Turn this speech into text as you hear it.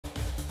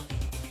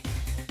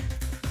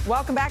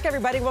Welcome back,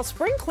 everybody. Well,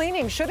 spring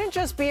cleaning shouldn't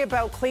just be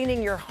about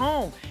cleaning your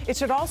home. It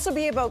should also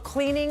be about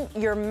cleaning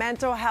your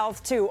mental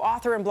health, too.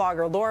 Author and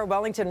blogger Laura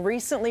Wellington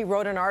recently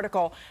wrote an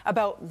article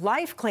about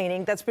life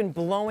cleaning that's been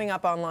blowing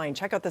up online.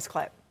 Check out this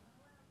clip.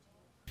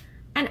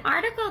 An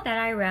article that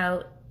I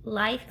wrote,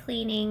 Life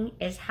Cleaning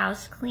is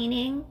House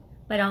Cleaning,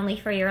 but only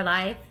for your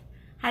life,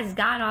 has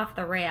gone off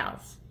the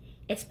rails.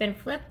 It's been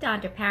flipped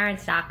onto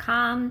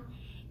parents.com.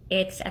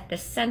 It's at the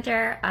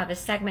center of a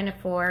segment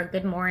for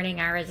Good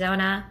Morning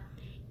Arizona.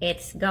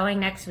 It's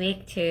going next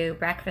week to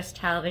Breakfast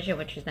Television,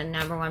 which is the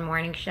 #1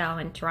 morning show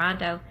in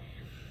Toronto.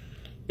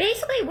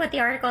 Basically, what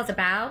the article is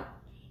about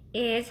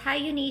is how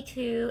you need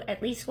to,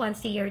 at least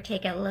once a year,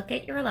 take a look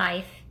at your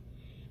life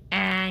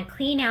and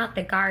clean out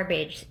the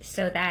garbage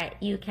so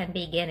that you can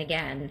begin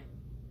again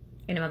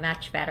in a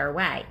much better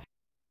way.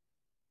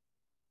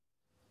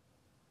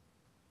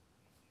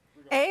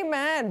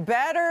 Amen.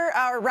 Better,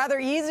 or rather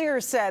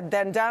easier said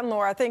than done,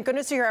 Laura. Thank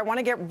goodness you're here. I want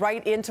to get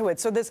right into it.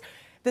 So this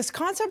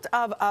concept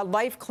of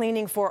life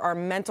cleaning for our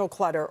mental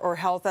clutter or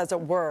health, as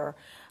it were,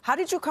 how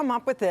did you come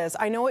up with this?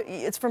 I know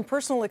it's from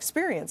personal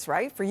experience,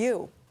 right, for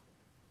you?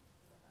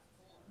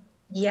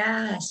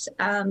 Yes.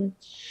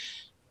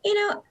 You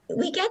know,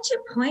 we get to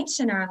points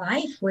in our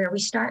life where we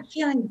start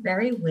feeling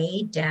very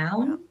weighed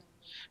down.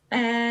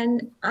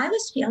 And I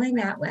was feeling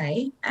that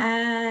way.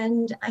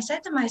 And I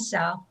said to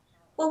myself,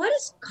 well, what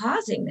is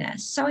causing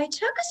this? So I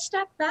took a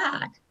step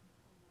back.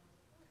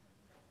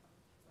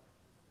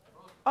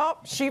 Oh,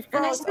 she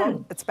froze.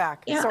 Oh, it's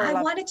back. You know, Sorry,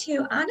 I wanted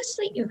to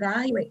honestly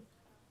evaluate.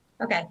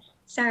 Okay,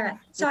 Sarah.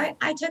 So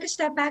I took a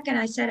step back and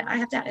I said, I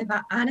have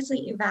to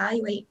honestly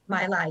evaluate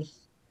my life.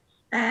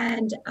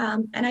 And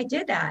I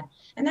did that.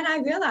 And then I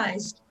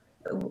realized,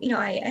 you know,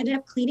 I ended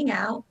up cleaning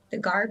out the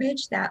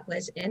garbage that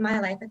was in my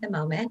life at the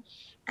moment.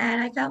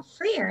 And I felt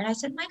freer. And I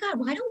said, my God,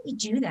 why don't we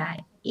do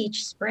that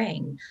each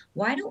spring?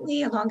 Why don't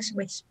we, along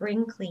with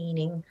spring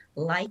cleaning,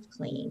 life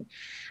clean,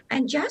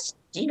 and just,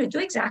 you know, do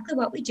exactly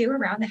what we do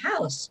around the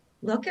house.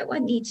 Look at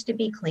what needs to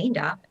be cleaned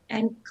up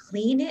and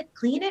clean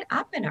it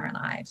up in our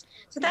lives.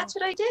 So that's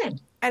what I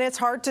did. And it's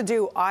hard to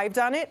do. I've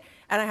done it.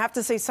 And I have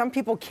to say, some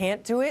people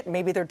can't do it.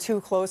 Maybe they're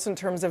too close in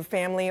terms of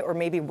family or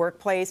maybe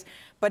workplace.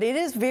 But it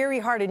is very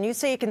hard. And you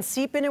say it can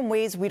seep in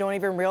ways we don't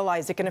even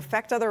realize. It can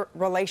affect other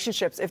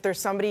relationships. If there's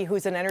somebody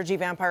who's an energy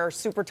vampire or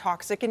super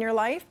toxic in your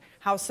life,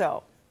 how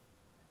so?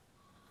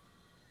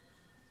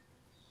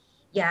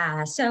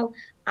 Yeah, so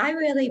I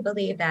really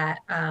believe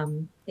that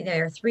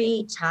there are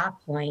 3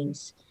 top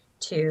points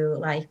to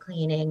life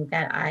cleaning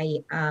that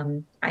I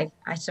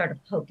sort of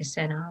focus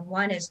in on.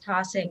 One is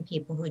tossing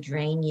people who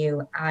drain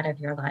you out of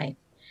your life.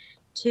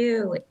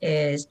 2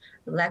 is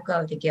let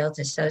go of the guilt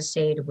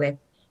associated with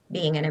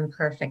being an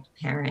imperfect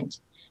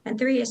parent. And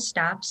 3 is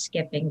stop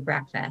skipping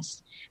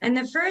breakfast. And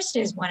the first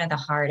is one of the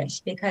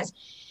hardest because,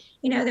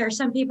 you know, there are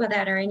some people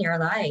that are in your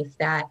life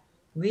that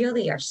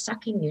really are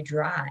sucking you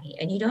dry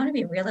and you don't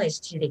even realize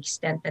to the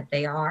extent that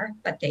they are,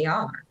 but they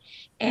are.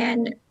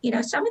 And, you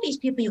know, some of these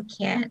people you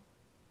can't,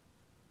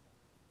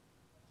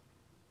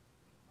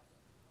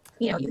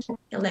 you know, you can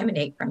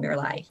eliminate from your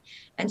life.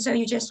 And so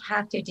you just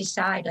have to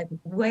decide like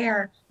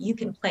where you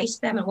can place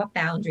them and what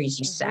boundaries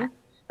you set.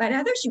 But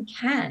others you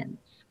can.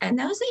 And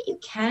those that you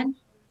can,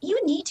 you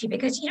need to,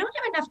 because you don't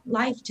have enough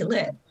life to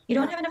live. You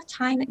don't have enough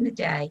time in the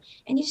day.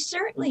 And you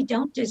certainly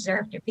don't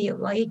deserve to be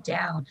weighed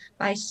down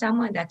by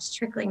someone that's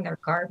trickling their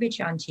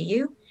garbage onto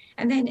you.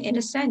 And then in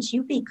a sense,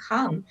 you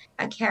become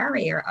a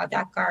carrier of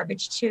that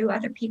garbage to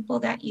other people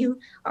that you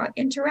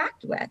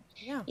interact with.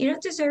 Yeah. You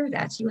don't deserve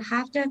that. So you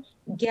have to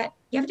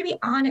be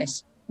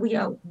honest. You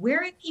know,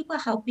 where are people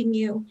helping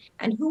you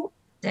and who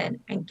then,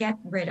 and get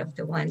rid of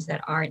the ones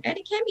that aren't. And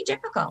it can be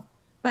difficult,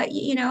 but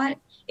you know what?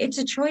 It's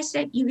a choice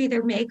that you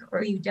either make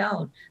or you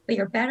don't, but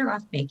you're better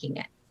off making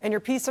it. And your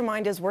peace of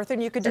mind is worth it.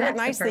 And you could do it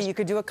nicely. You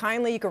could do it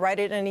kindly. You could write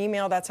it in an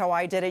email. That's how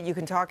I did it. You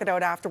can talk it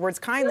out afterwards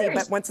kindly,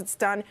 but once it's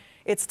done,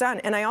 it's done.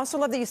 And I also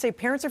love that you say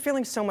parents are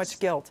feeling so much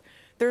guilt.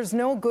 There's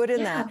no good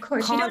in that. Of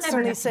course.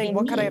 Constantly saying,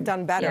 what could I have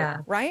done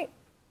better, right?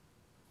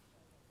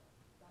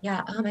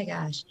 Yeah, oh my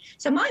gosh.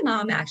 So my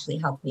mom actually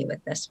helped me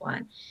with this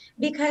one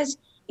because,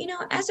 you know,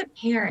 as a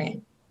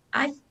parent,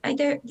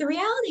 the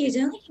reality is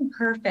the only thing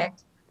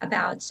perfect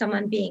about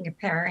someone being a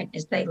parent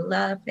is they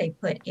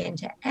put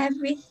into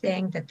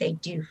everything that they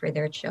do for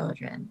their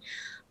children.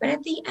 But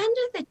at the end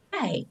of the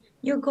day,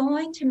 you're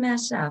going to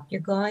mess up. You're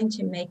going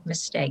to make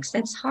mistakes.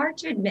 It's hard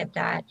to admit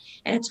that,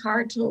 and it's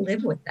hard to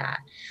live with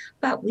that.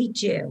 But we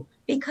do,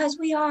 because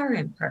we are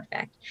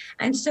imperfect.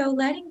 And so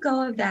letting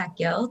go of that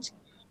guilt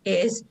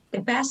is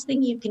the best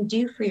thing you can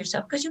do for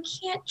yourself, because you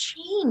can't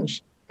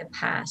change the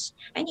past.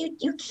 And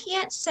you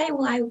can't say,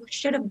 well, I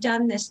should have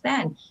done this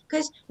then,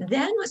 because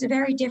then was a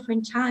very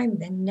different time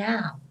than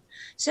now.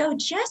 So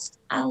just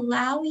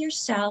allow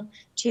yourself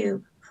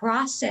to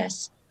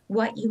process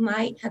what you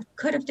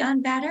could have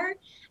done better,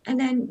 and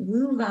then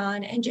move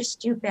on and just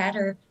do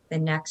better the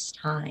next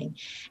time.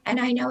 And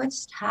I know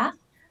it's tough,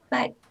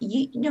 But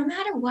no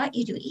matter what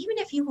you do, even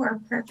if you were a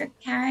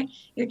perfect parent,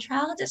 your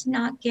child is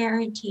not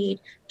guaranteed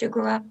to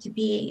grow up to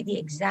be the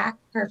exact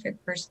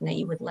perfect person that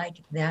you would like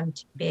them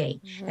to be.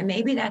 And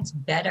maybe that's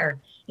better,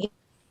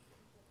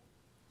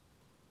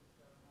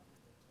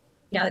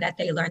 that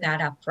they learn that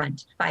up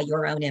front by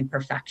your own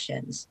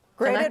imperfections.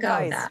 Great so let advice.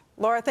 Go of that.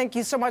 Laura, thank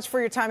you so much for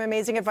your time.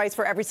 Amazing advice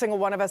for every single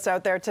one of us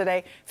out there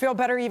today. Feel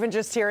better even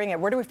just hearing it.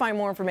 Where do we find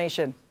more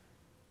information?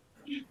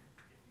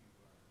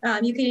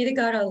 You can either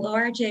go to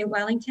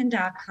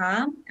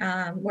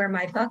laurajwellington.com, where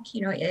my book,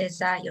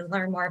 is. You'll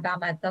learn more about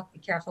my book, Be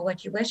Careful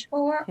What You Wish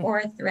For,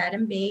 or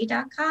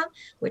threadandbe.com,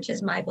 which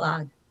is my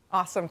blog.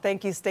 Awesome.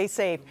 Thank you. Stay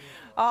safe.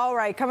 All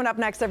right. Coming up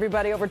next,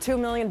 everybody, over 2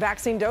 million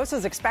vaccine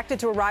doses expected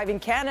to arrive in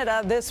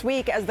Canada this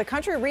week as the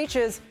country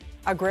reaches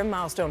a grim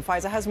milestone.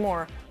 Faiza has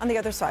more on the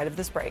other side of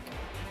this break.